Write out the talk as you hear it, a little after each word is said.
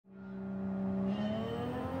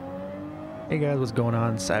Hey guys, what's going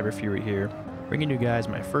on? Cyber Fury here, bringing you guys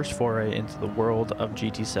my first foray into the world of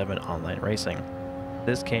GT7 online racing.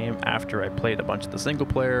 This came after I played a bunch of the single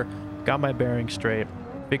player, got my bearings straight,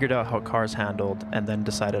 figured out how cars handled, and then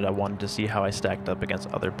decided I wanted to see how I stacked up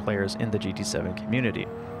against other players in the GT7 community.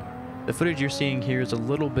 The footage you're seeing here is a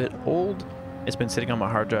little bit old. It's been sitting on my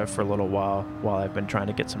hard drive for a little while I've been trying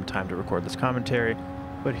to get some time to record this commentary,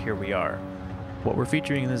 but here we are. What we're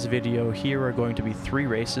featuring in this video here are going to be 3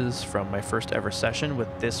 races from my first ever session, with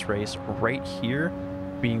this race right here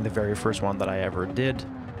being the very first one that I ever did,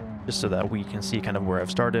 just so that we can see kind of where I've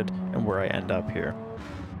started and where I end up here.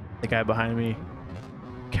 The guy behind me,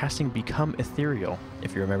 casting Become Ethereal,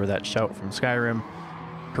 if you remember that shout from Skyrim,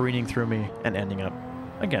 careening through me and ending up,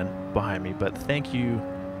 again, behind me. But thank you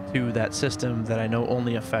to that system that I know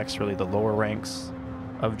only affects really the lower ranks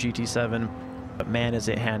of GT7. But man, is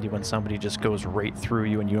it handy when somebody just goes right through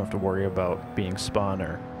you and you don't have to worry about being spun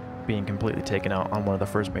or being completely taken out on one of the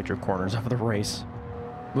first major corners of the race.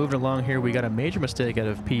 Moving along here, we got a major mistake out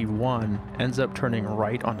of P1, ends up turning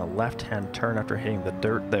right on a left-hand turn after hitting the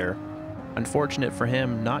dirt there. Unfortunate for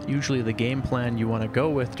him, not usually the game plan you want to go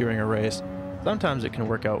with during a race. Sometimes it can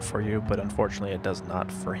work out for you, but unfortunately it does not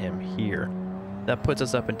for him here. That puts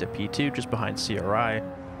us up into P2, just behind CRI,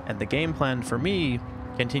 and the game plan for me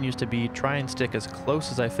continues to be try and stick as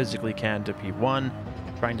close as I physically can to P1,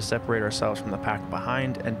 trying to separate ourselves from the pack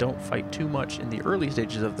behind, and don't fight too much in the early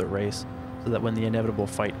stages of the race, so that when the inevitable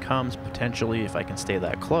fight comes, potentially if I can stay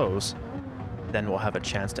that close, then we'll have a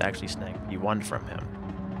chance to actually snag P1 from him.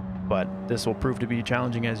 But this will prove to be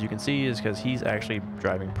challenging, as you can see, is because he's actually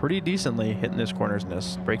driving pretty decently, hitting his corners and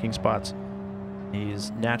his braking spots.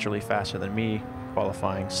 He's naturally faster than me,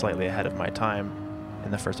 qualifying slightly ahead of my time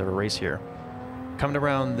in the first ever race here. Coming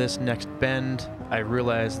around this next bend, I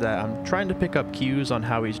realize that I'm trying to pick up cues on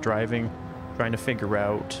how he's driving, trying to figure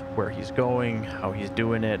out where he's going, how he's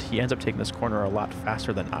doing it. He ends up taking this corner a lot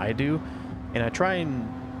faster than I do, and I try and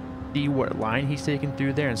see what line he's taking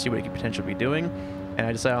through there and see what he could potentially be doing, and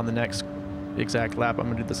I decide on the next exact lap I'm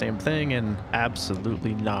going to do the same thing, and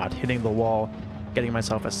absolutely not. Hitting the wall, getting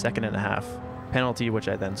myself a 1.5 seconds penalty, which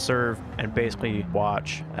I then serve, and basically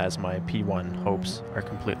watch as my P1 hopes are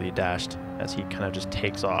completely dashed as he kind of just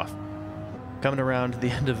takes off. Coming around to the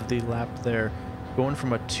end of the lap there, going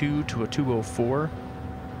from a 2 to a 204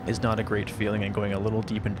 is not a great feeling, and going a little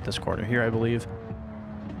deep into this corner here, I believe.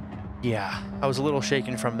 Yeah, I was a little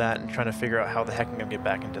shaken from that and trying to figure out how the heck I'm going to get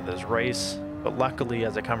back into this race. But luckily,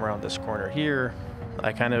 as I come around this corner here,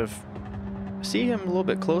 I kind of see him a little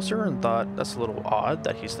bit closer and thought that's a little odd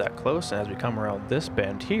that he's that close. And as we come around this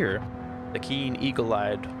bend here, the keen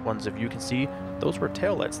eagle-eyed ones, if you can see, those were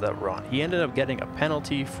taillights that were on. He ended up getting a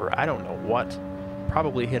penalty for I don't know what,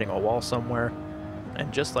 probably hitting a wall somewhere.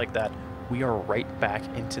 And just like that, we are right back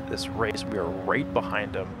into this race. We are right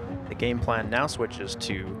behind him. The game plan now switches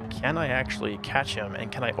to, can I actually catch him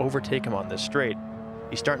and can I overtake him on this straight?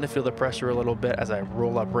 He's starting to feel the pressure a little bit as I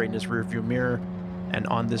roll up right in his rearview mirror. And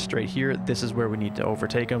on this straight here, this is where we need to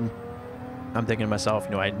overtake him. I'm thinking to myself,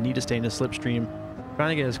 I need to stay in the slipstream,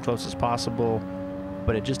 trying to get as close as possible,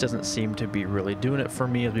 but it just doesn't seem to be really doing it for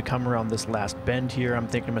me. As we come around this last bend here, I'm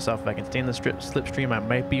thinking to myself, if I can stay in the slipstream, I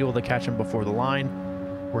might be able to catch him before the line.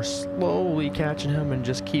 We're slowly catching him and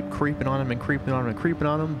just keep creeping on him and creeping on him and creeping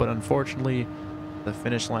on him, but unfortunately, the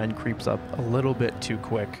finish line creeps up a little bit too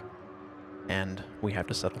quick, and we have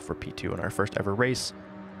to settle for P2 in our first ever race.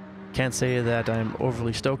 Can't say that I'm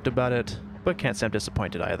overly stoked about it, but can't say I'm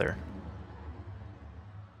disappointed either.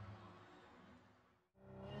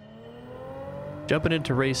 Jumping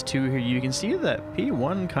into race 2 here, you can see that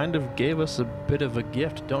P1 kind of gave us a bit of a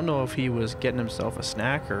gift. Don't know if he was getting himself a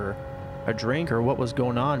snack or a drink or what was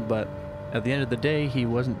going on, but at the end of the day, he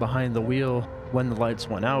wasn't behind the wheel when the lights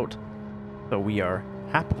went out. So we are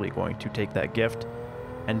happily going to take that gift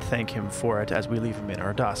and thank him for it as we leave him in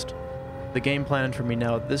our dust. The game plan for me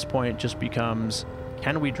now at this point just becomes,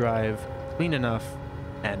 can we drive clean enough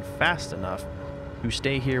and fast enough to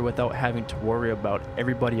stay here without having to worry about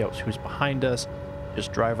everybody else who's behind us,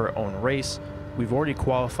 just drive our own race. We've already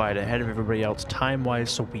qualified ahead of everybody else time-wise,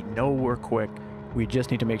 so we know we're quick. We just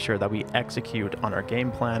need to make sure that we execute on our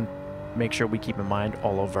game plan, make sure we keep in mind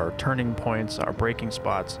all of our turning points, our braking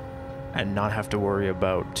spots, and not have to worry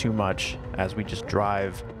about too much as we just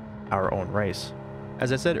drive our own race.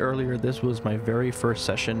 As I said earlier, this was my very first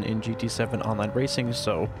session in GT7 online racing,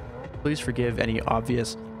 so please forgive any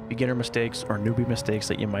obvious beginner mistakes or newbie mistakes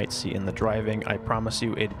that you might see in the driving. I promise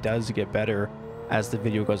you it does get better as the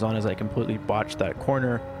video goes on, as I completely botched that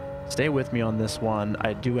corner. Stay with me on this one.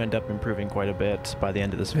 I do end up improving quite a bit by the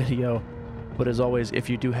end of this video. But as always, if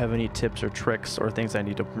you do have any tips or tricks or things I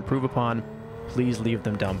need to improve upon, please leave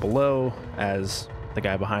them down below, as the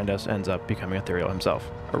guy behind us ends up becoming ethereal himself.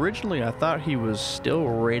 Originally, I thought he was still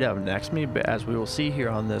right up next to me, but as we will see here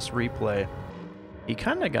on this replay, he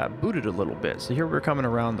kind of got booted a little bit. So here we're coming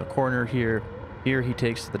around the corner here. Here he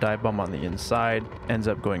takes the dive bomb on the inside, ends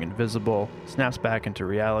up going invisible, snaps back into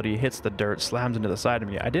reality, hits the dirt, slams into the side of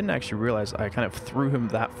me. I didn't actually realize I kind of threw him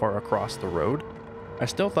that far across the road. I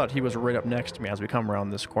still thought he was right up next to me. As we come around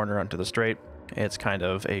this corner onto the straight, it's kind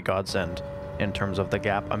of a godsend in terms of the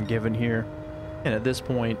gap I'm given here. And at this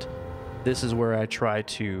point, this is where I try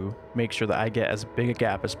to make sure that I get as big a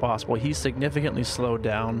gap as possible. He's significantly slowed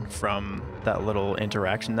down from that little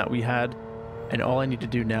interaction that we had. And all I need to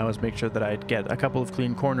do now is make sure that I get a couple of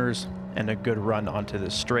clean corners and a good run onto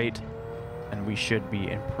this straight. And we should be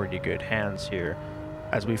in pretty good hands here.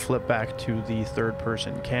 As we flip back to the third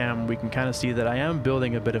person cam, we can kind of see that I am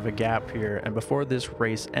building a bit of a gap here. And before this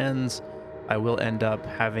race ends, I will end up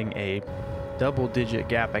having a double-digit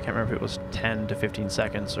gap. I can't remember if it was 10 to 15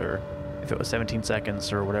 seconds or if it was 17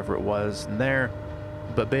 seconds or whatever it was in there.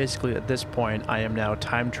 But basically at this point, I am now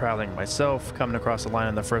time trialing myself, coming across the line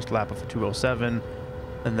on the first lap of a 207,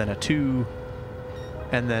 and then a 2,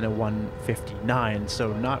 and then a 159.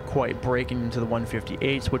 So not quite breaking into the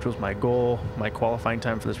 158s, which was my goal. My qualifying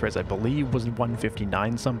time for this race, I believe, was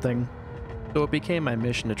 159 something. So it became my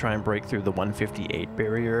mission to try and break through the 158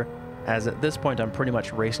 barrier, as at this point I'm pretty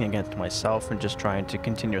much racing against myself and just trying to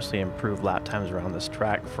continuously improve lap times around this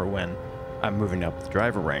track for when I'm moving up the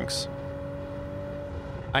driver ranks.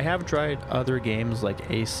 I have tried other games like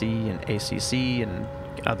AC and ACC and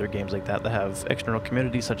other games like that that have external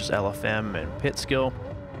communities such as LFM and Pit Skill.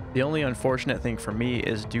 The only unfortunate thing for me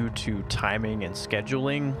is due to timing and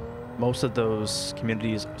scheduling. Most of those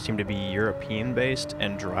communities seem to be European based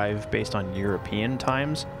and drive based on European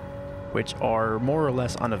times, which are more or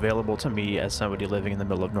less unavailable to me as somebody living in the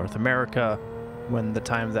middle of North America, when the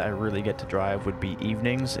time that I really get to drive would be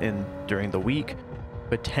evenings during the week,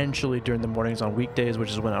 potentially during the mornings on weekdays,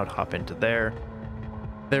 which is when I would hop into there.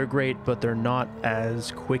 They're great, but they're not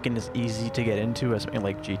as quick and as easy to get into as something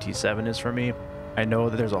like GT7 is for me. I know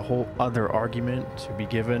that there's a whole other argument to be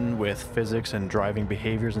given with physics and driving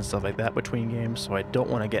behaviors and stuff like that between games, so I don't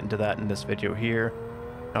want to get into that in this video here.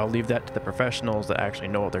 I'll leave that to the professionals that actually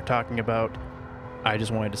know what they're talking about. I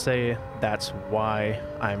just wanted to say that's why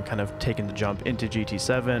I'm kind of taking the jump into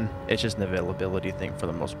GT7. It's just an availability thing for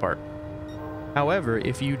the most part. However,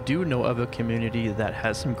 if you do know of a community that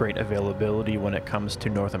has some great availability when it comes to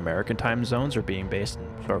North American time zones or being based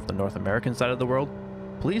in sort of the North American side of the world,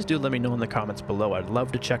 please do let me know in the comments below. I'd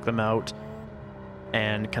love to check them out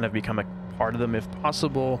and kind of become a part of them if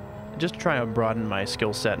possible. Just try and broaden my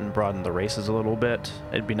skill set and broaden the races a little bit.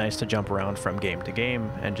 It'd be nice to jump around from game to game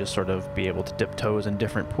and just sort of be able to dip toes in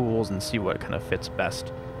different pools and see what kind of fits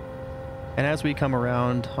best. And as we come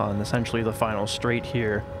around on essentially the final straight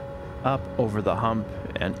here, up over the hump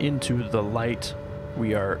and into the light,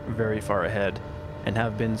 we are very far ahead and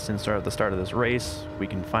have been since the start of this race. We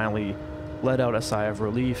can finally let out a sigh of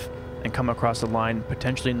relief and come across the line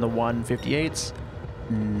potentially in the 158s.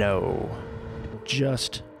 No,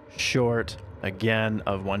 just short again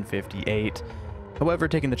of 158. However,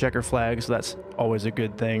 taking the checker flag, so that's always a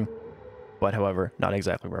good thing, but however, not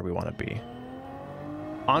exactly where we want to be.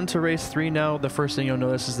 On to race 3 now. The first thing you'll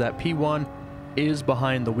notice is that P1 is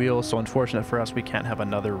behind the wheel, so unfortunate for us, we can't have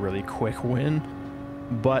another really quick win,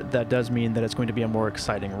 but that does mean that it's going to be a more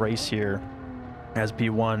exciting race here, as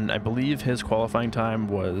P1, I believe his qualifying time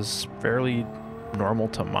was fairly normal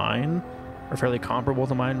to mine, or fairly comparable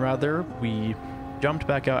to mine rather. We jumped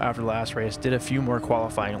back out after the last race, did a few more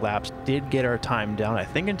qualifying laps, did get our time down, I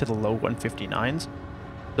think, into the low 159s.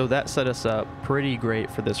 So that set us up pretty great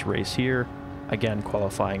for this race here. Again,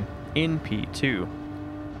 qualifying in P2.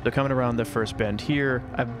 So coming around the first bend here,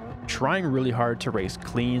 I'm trying really hard to race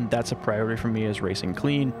clean. That's a priority for me, is racing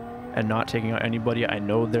clean and not taking out anybody. I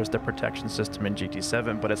know there's the protection system in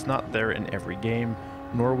GT7, but it's not there in every game,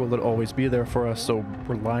 nor will it always be there for us. So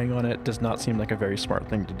relying on it does not seem like a very smart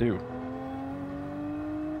thing to do.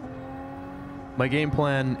 My game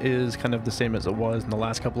plan is kind of the same as it was in the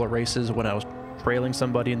last couple of races when I was trailing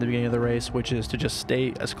somebody in the beginning of the race, which is to just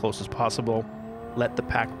stay as close as possible, let the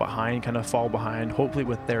pack behind kind of fall behind, hopefully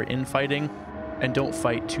with their infighting, and don't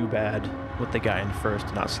fight too bad with the guy in first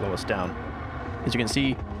to not slow us down. As you can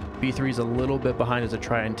see, B3 is a little bit behind as I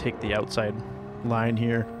try and take the outside line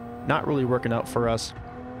here. Not really working out for us.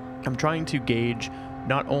 I'm trying to gauge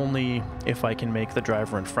not only if I can make the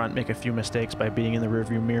driver in front make a few mistakes by being in the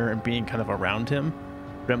rearview mirror and being kind of around him,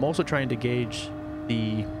 but I'm also trying to gauge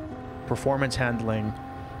the performance handling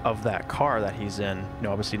of that car that he's in. You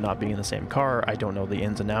know, obviously not being in the same car, I don't know the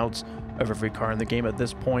ins and outs of every car in the game at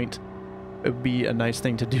this point. It would be a nice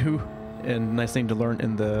thing to do and a nice thing to learn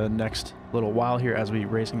in the next little while here as we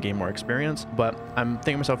race and gain more experience. But I'm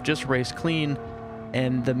thinking to myself, just race clean,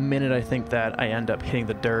 and the minute I think that, I end up hitting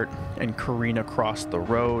the dirt and careen across the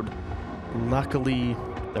road. Luckily,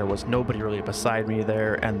 there was nobody really beside me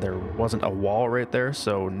there, and there wasn't a wall right there,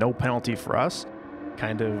 so no penalty for us.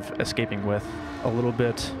 Kind of escaping with a little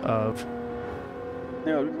bit of,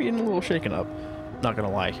 you know, being a little shaken up, not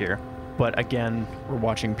gonna lie here. But again, we're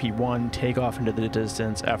watching P1 take off into the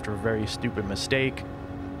distance after a very stupid mistake,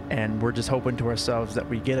 and we're just hoping to ourselves that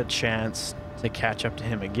we get a chance to catch up to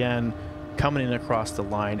him again. Coming in across the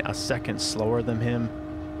line a second slower than him.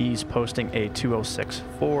 He's posting a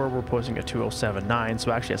 206.4, we're posting a 207.9,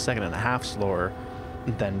 so actually a second and a half slower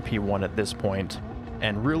than P1 at this point.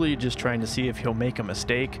 And really just trying to see if he'll make a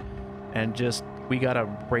mistake, and just, we gotta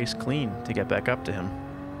race clean to get back up to him.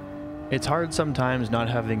 It's hard sometimes not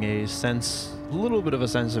having a little bit of a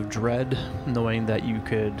sense of dread, knowing that you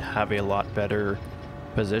could have a lot better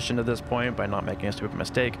position at this point by not making a stupid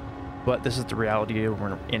mistake. But this is the reality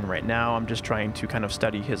we're in right now. I'm just trying to kind of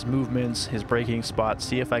study his movements, his braking spots,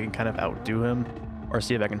 see if I can kind of outdo him, or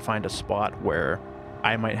see if I can find a spot where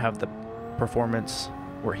I might have the performance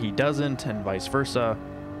where he doesn't, and vice versa.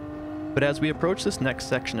 But as we approach this next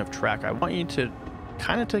section of track, I want you to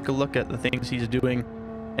kind of take a look at the things he's doing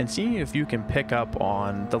and see if you can pick up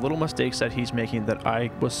on the little mistakes that he's making that I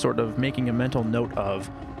was sort of making a mental note of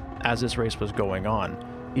as this race was going on.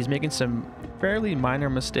 He's making some fairly minor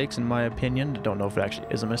mistakes in my opinion. I don't know if it actually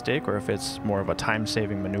is a mistake or if it's more of a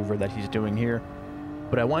time-saving maneuver that he's doing here.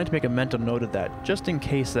 But I wanted to make a mental note of that just in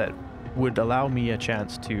case that would allow me a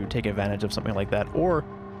chance to take advantage of something like that, or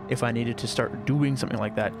if I needed to start doing something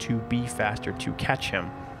like that to be faster to catch him.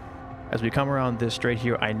 As we come around this straight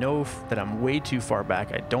here, I know that I'm way too far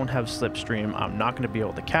back. I don't have slipstream. I'm not going to be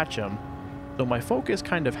able to catch him. So my focus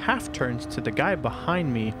kind of half turns to the guy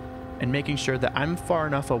behind me and making sure that I'm far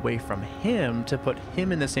enough away from him to put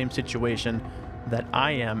him in the same situation that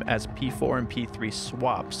I am as P4 and P3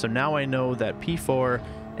 swap. So now I know that P4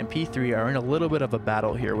 and P3 are in a little bit of a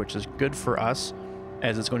battle here, which is good for us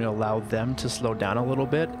as it's going to allow them to slow down a little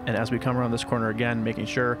bit. And as we come around this corner again, making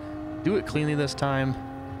sure, do it cleanly this time,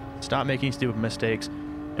 stop making stupid mistakes,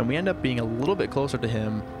 and we end up being a little bit closer to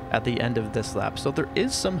him at the end of this lap. So there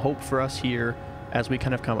is some hope for us here as we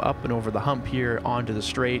kind of come up and over the hump here onto the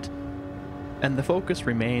straight. And the focus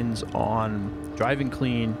remains on driving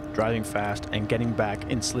clean, driving fast, and getting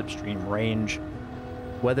back in slipstream range.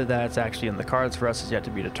 Whether that's actually in the cards for us is yet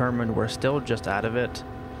to be determined. We're still just out of it.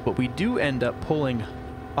 But we do end up pulling,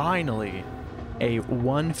 finally, a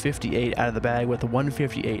 158 out of the bag with a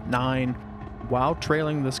 158.9 while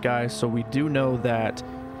trailing this guy. So we do know that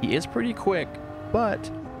he is pretty quick,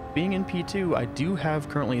 but being in P2, I do have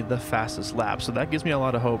currently the fastest lap. So that gives me a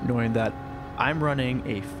lot of hope knowing that I'm running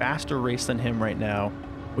a faster race than him right now,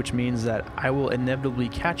 which means that I will inevitably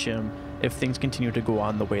catch him if things continue to go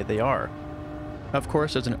on the way they are. Of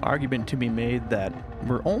course, there's an argument to be made that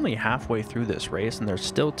we're only halfway through this race and there's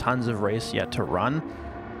still tons of race yet to run,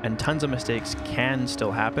 and tons of mistakes can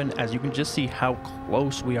still happen, as you can just see how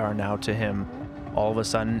close we are now to him all of a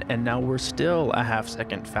sudden, and now we're still a half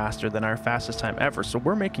second faster than our fastest time ever. So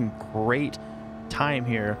we're making great time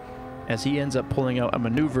here as he ends up pulling out a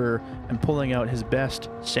maneuver and pulling out his best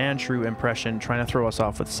sand shrew impression, trying to throw us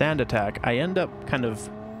off with sand attack. I end up kind of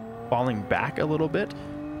falling back a little bit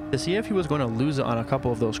to see if he was going to lose it on a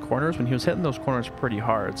couple of those corners when he was hitting those corners pretty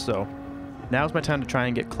hard. So now's my time to try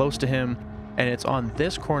and get close to him, and it's on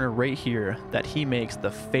this corner right here that he makes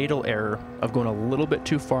the fatal error of going a little bit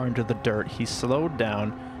too far into the dirt. He slowed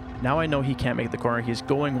down. Now I know he can't make the corner. He's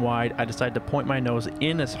going wide. I decide to point my nose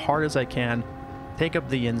in as hard as I can, take up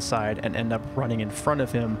the inside, and end up running in front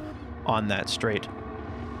of him on that straight.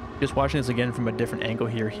 Just watching this again from a different angle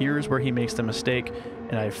here, here's where he makes the mistake,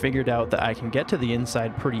 and I figured out that I can get to the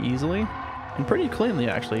inside pretty easily, and pretty cleanly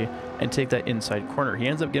actually, and take that inside corner. He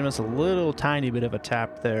ends up giving us a little tiny bit of a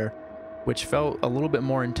tap there, which felt a little bit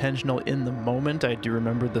more intentional in the moment. I do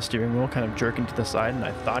remember the steering wheel kind of jerking to the side, and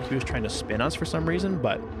I thought he was trying to spin us for some reason,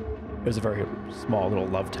 but it was a very small little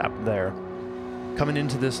love tap there. Coming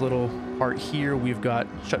into this little part here, we've got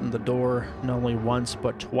shutting the door not only once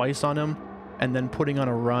but twice on him, and then putting on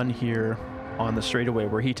a run here on the straightaway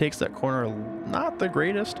where he takes that corner not the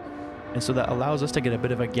greatest, and so that allows us to get a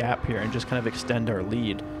bit of a gap here and just kind of extend our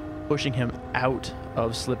lead, pushing him out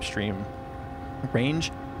of slipstream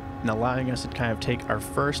range and allowing us to kind of take our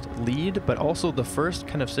first lead, but also the first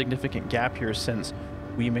kind of significant gap here since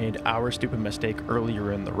we made our stupid mistake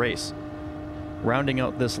earlier in the race. Rounding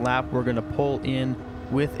out this lap, we're going to pull in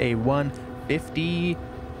with a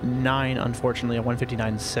 1:59, unfortunately, a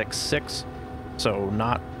 1:59.66. So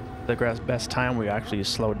not the best time. We actually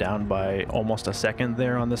slowed down by almost a second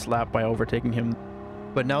there on this lap by overtaking him.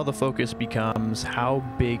 But now the focus becomes how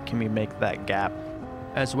big can we make that gap,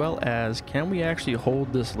 as well as can we actually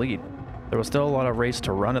hold this lead. There was still a lot of race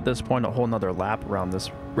to run at this point, a whole nother lap around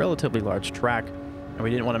this relatively large track, and we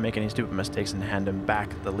didn't want to make any stupid mistakes and hand him back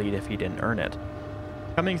the lead if he didn't earn it.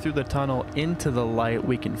 Coming through the tunnel into the light,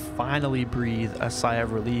 we can finally breathe a sigh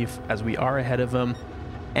of relief as we are ahead of him,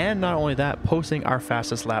 and not only that, posting our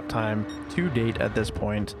fastest lap time to date at this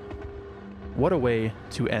point. What a way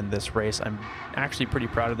to end this race. I'm actually pretty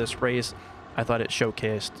proud of this race. I thought it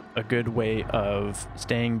showcased a good way of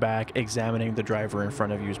staying back, examining the driver in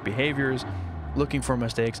front of you's behaviors, looking for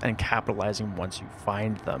mistakes, and capitalizing once you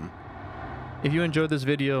find them. If you enjoyed this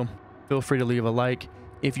video, feel free to leave a like.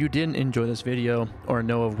 If you didn't enjoy this video or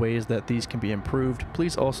know of ways that these can be improved,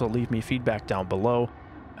 please also leave me feedback down below.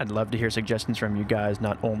 I'd love to hear suggestions from you guys,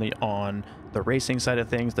 not only on the racing side of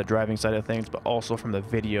things, the driving side of things, but also from the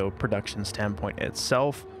video production standpoint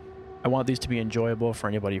itself. I want these to be enjoyable for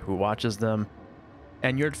anybody who watches them,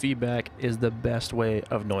 and your feedback is the best way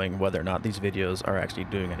of knowing whether or not these videos are actually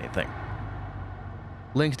doing anything.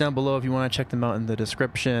 Links down below if you want to check them out in the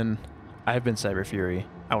description. I've been Cyber Fury.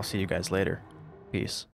 I will see you guys later. Peace.